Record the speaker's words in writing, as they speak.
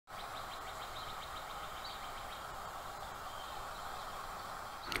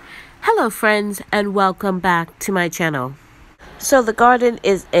Hello friends and welcome back to my channel. So the garden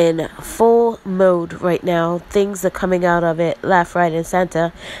is in full mode right now. Things are coming out of it left, right, and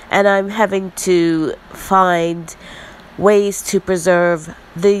center. And I'm having to find ways to preserve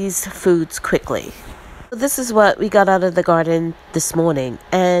these foods quickly. This is what we got out of the garden this morning.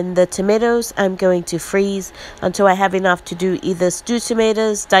 And the tomatoes I'm going to freeze until I have enough to do either stewed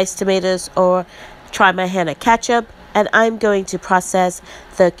tomatoes, diced tomatoes, or try my hand at ketchup. And I'm going to process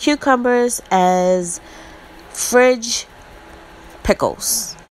the cucumbers as fudge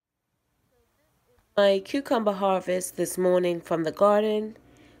pickles. My cucumber harvest this morning from the garden.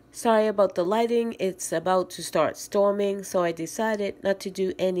 Sorry about the lighting. It's about to start storming, so I decided not to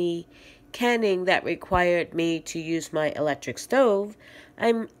do any canning that required me to use my electric stove.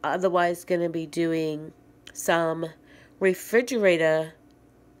 I'm otherwise going to be doing some refrigerator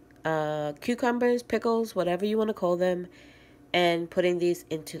cucumbers, pickles, whatever you want to call them, and putting these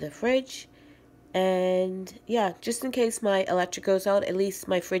into the fridge. And yeah, just in case my electric goes out, at least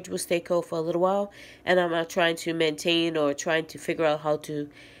my fridge will stay cold for a little while, and I'm not trying to maintain or trying to figure out how to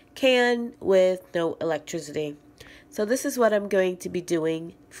can with no electricity. So this is what I'm going to be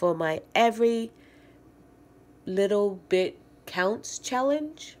doing for my every little bit counts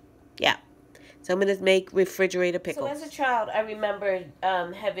challenge. Yeah. So I'm going to make refrigerator pickles. So as a child, I remember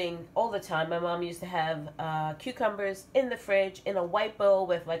having all the time, my mom used to have cucumbers in the fridge in a white bowl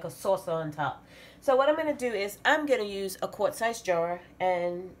with like a saucer on top. So what I'm going to do is I'm going to use a quart-sized jar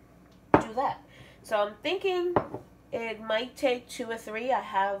and do that. So I'm thinking it might take 2 or 3.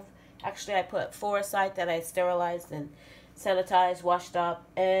 I put 4 aside that I sterilized and sanitized, washed up,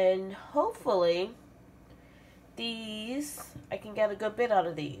 and hopefully these, I can get a good bit out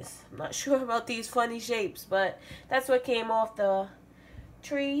of these. I'm not sure about these funny shapes, but that's what came off the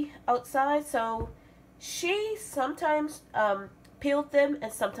tree outside. So she sometimes peeled them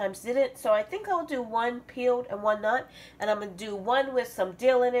and sometimes didn't. So I think I'll do one peeled and one not. And I'm going to do one with some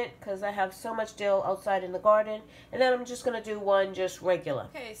dill in it because I have so much dill outside in the garden. And then I'm just going to do one just regular.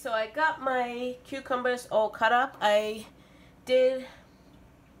 Okay, so I got my cucumbers all cut up. I did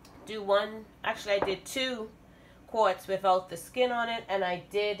do one, actually I did 2 quarts without the skin on it, and I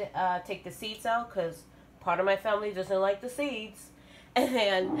did take the seeds out because part of my family doesn't like the seeds.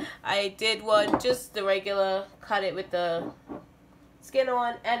 And I did one just the regular, cut it with the skin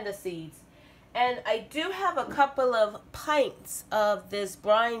on and the seeds. And I do have a couple of pints of this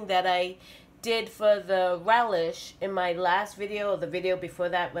brine that I did for the relish in my last video, or the video before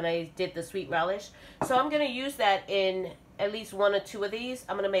that when I did the sweet relish. So I'm going to use that in at least 1 or 2 of these.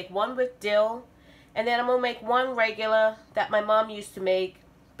 I'm going to make one with dill, and then I'm going to make one regular that my mom used to make.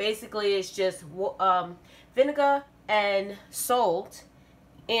 Basically, it's just vinegar and salt.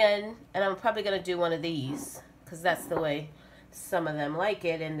 And I'm probably going to do one of these because that's the way some of them like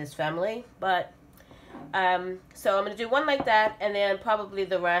it in this family. But, so I'm going to do one like that. And then probably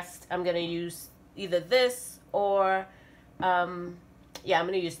the rest I'm going to use either this or, yeah, I'm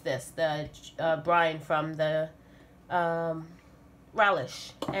going to use this. The brine from the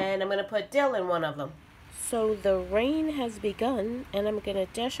relish, and I'm going to put dill in one of them. So the rain has begun, and I'm going to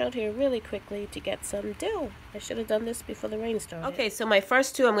dash out here really quickly to get some dill. I should have done this before the rain started. Okay, so my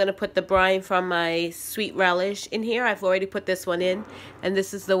first 2, I'm going to put the brine from my sweet relish in here. I've already put this one in, and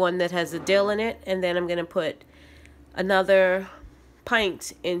this is the one that has the dill in it. And then I'm going to put another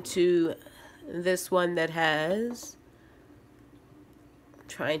pint into this one that has, I'm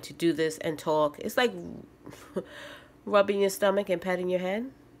trying to do this and talk. It's like rubbing your stomach and patting your head.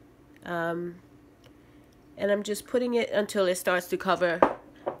 And I'm just putting it until it starts to cover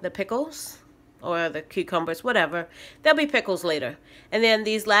the pickles or the cucumbers, whatever. There'll be pickles later. And then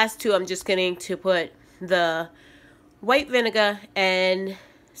these last 2, I'm just going to put the white vinegar and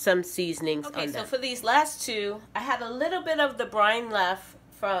some seasonings on them. Okay, so for these last 2, I had a little bit of the brine left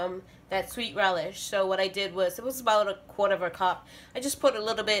from that sweet relish. So what I did was, it was about 1/4 cup. I just put a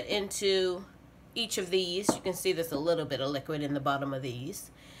little bit into each of these. You can see there's a little bit of liquid in the bottom of these.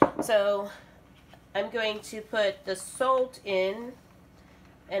 So I'm going to put the salt in,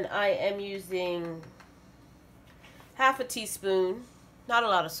 and I am using 1/2 teaspoon, not a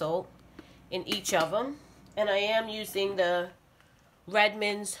lot of salt, in each of them. And I am using the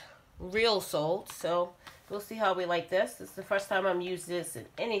Redmond's real salt, so we'll see how we like this. This is the first time I'm using this in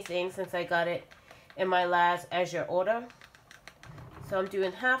anything since I got it in my last Azure order. So I'm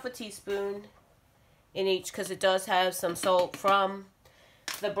doing 1/2 teaspoon in each because it does have some salt from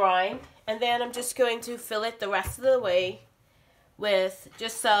the brine. And then I'm just going to fill it the rest of the way with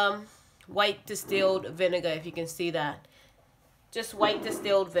just some white distilled vinegar, if you can see that. Just white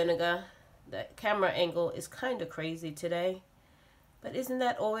distilled vinegar. The camera angle is kind of crazy today. But isn't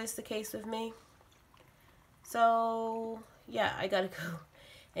that always the case with me? So, yeah, I gotta go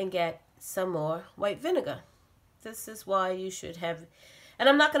and get some more white vinegar. This is why you should have, and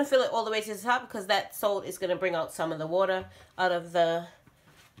I'm not gonna fill it all the way to the top because that salt is gonna bring out some of the water out of the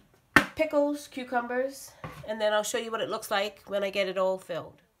pickles, cucumbers, and then I'll show you what it looks like when I get it all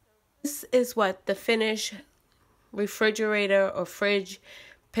filled. This is what the finished refrigerator or fridge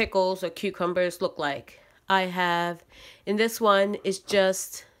pickles or cucumbers look like. I have, in this one is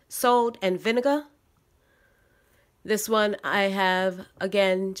just salt and vinegar. This one I have,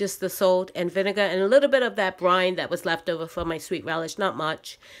 again, just the salt and vinegar and a little bit of that brine that was left over from my sweet relish, not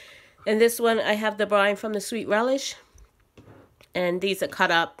much. And this one I have the brine from the sweet relish. And these are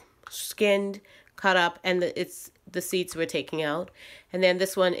cut up, skinned, cut up, and the seeds we're taking out. And then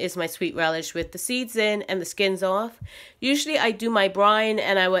this one is my sweet relish with the seeds in and the skins off. Usually I do my brine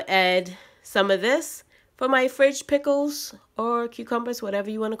and I will add some of this for my fridge pickles or cucumbers,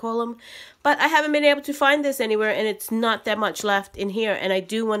 whatever you want to call them. But I haven't been able to find this anywhere, and it's not that much left in here. And I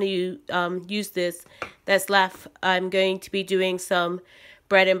do want to use this that's left. I'm going to be doing some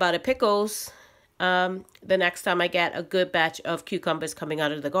bread and butter pickles the next time I get a good batch of cucumbers coming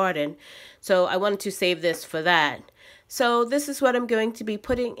out of the garden. So I wanted to save this for that. So this is what I'm going to be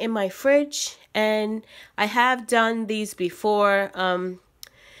putting in my fridge. And I have done these before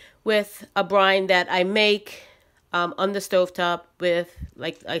with a brine that I make on the stovetop with,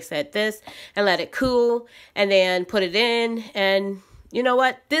 like I said, this, and let it cool and then put it in. And you know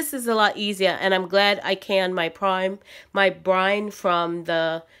what? This is a lot easier, and I'm glad I canned my brine from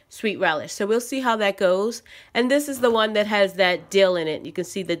the sweet relish. So we'll see how that goes. And this is the one that has that dill in it. You can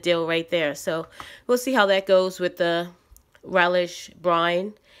see the dill right there. So we'll see how that goes with the relish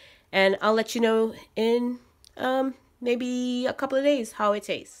brine. And I'll let you know in maybe a couple of days how it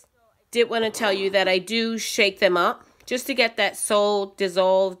tastes. Did want to tell you that I do shake them up just to get that salt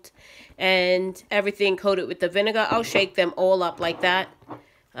dissolved and everything coated with the vinegar. I'll shake them all up like that.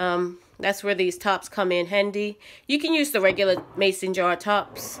 That's where these tops come in handy. You can use the regular mason jar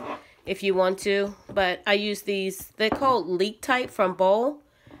tops if you want to, but I use these. They're called leak type from Bowl,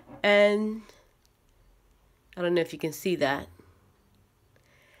 and I don't know if you can see that.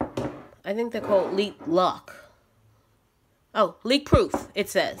 I think they're called leak lock. Oh, leak proof, it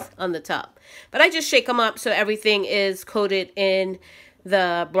says on the top. But I just shake them up so everything is coated in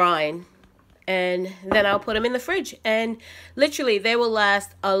the brine. And then I'll put them in the fridge. And literally, they will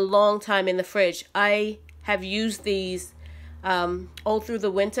last a long time in the fridge. I have used these all through the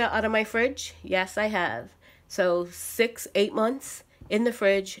winter out of my fridge. Yes, I have. So 6-8 months in the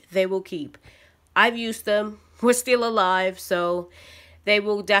fridge, they will keep. I've used them. We're still alive, so they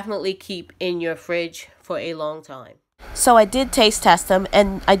will definitely keep in your fridge for a long time. So I did taste test them,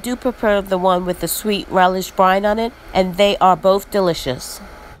 and I do prefer the one with the sweet relish brine on it, and they are both delicious.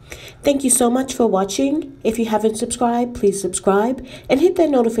 Thank you so much for watching. If you haven't subscribed, please subscribe and hit that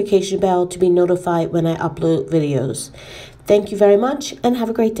notification bell to be notified when I upload videos. Thank you very much and have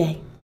a great day.